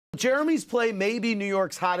Jeremy's play may be New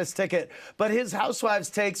York's hottest ticket, but his Housewives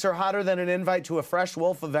takes are hotter than an invite to a Fresh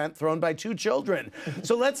Wolf event thrown by two children.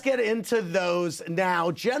 So let's get into those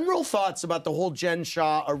now. General thoughts about the whole Jen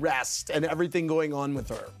Shah arrest and everything going on with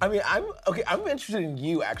her. I mean, I'm interested in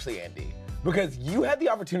you actually, Andy, because you had the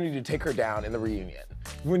opportunity to take her down in the reunion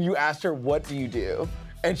when you asked her, what do you do?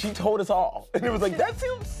 And she told us all. And it was like, that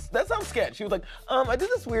sounds sketch. She was like, I did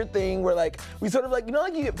this weird thing where like, we sort of like, you know,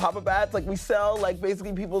 like you get pop-up ads, like we sell like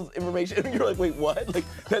basically people's information. And you're like, wait, what? Like,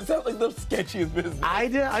 that sounds like the sketchiest business. I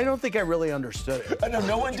don't think I really understood it. I know,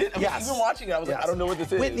 no one did. I mean, even watching it, I was like, I don't know what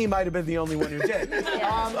this is. Whitney might have been the only one who did.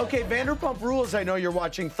 Okay, Vanderpump Rules, I know you're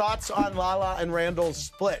watching. Thoughts on Lala and Randall's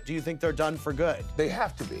split? Do you think they're done for good? They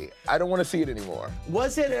have to be. I don't want to see it anymore.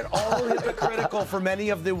 Was it at all hypocritical for many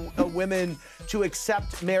of the women to accept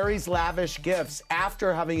Mary's lavish gifts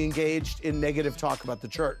after having engaged in negative talk about the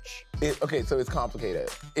church? Okay, so it's complicated.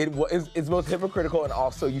 It's both hypocritical and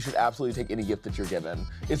also you should absolutely take any gift that you're given.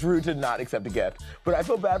 It's rude to not accept a gift. But I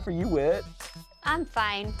feel bad for you, Whit. I'm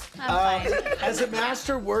fine. I'm fine. As a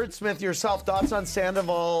master wordsmith yourself, thoughts on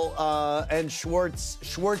Sandoval and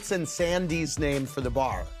Schwartz and Sandy's name for the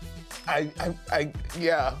bar? I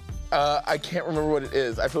can't remember what it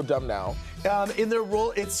is. I feel dumb now. In their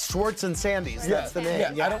role, it's Schwartz and Sandy's. That's the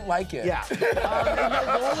name. Yeah, I don't like it. Yeah. In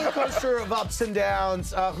the roller coaster of ups and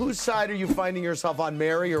downs, whose side are you finding yourself on,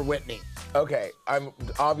 Mary or Whitney? Okay, I'm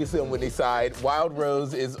obviously on Whitney's side. Wild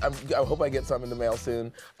Rose is, I hope I get some in the mail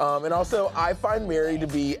soon. And also, I find Mary to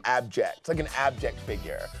be abject, like an abject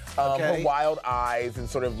figure. Her wild eyes and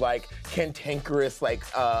sort of like cantankerous, like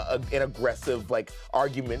an aggressive, like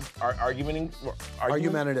argumentative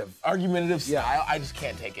style. I just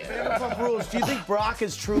can't take it. Vanderpump Rules, do you think Brock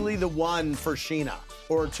is truly the one for Sheena?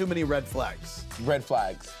 Or too many red flags? Red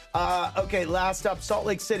flags. Okay, last up, Salt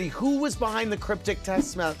Lake City. Who was behind the cryptic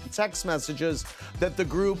text messages that the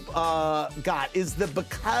group got? Is the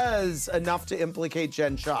because enough to implicate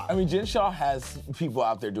Jen Shah? I mean, Jen Shah has people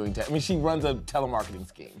out there doing she runs a telemarketing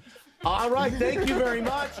scheme. All right, thank you very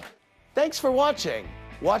much. Thanks for watching.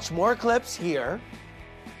 Watch more clips here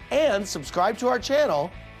and subscribe to our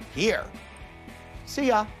channel here. See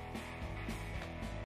ya.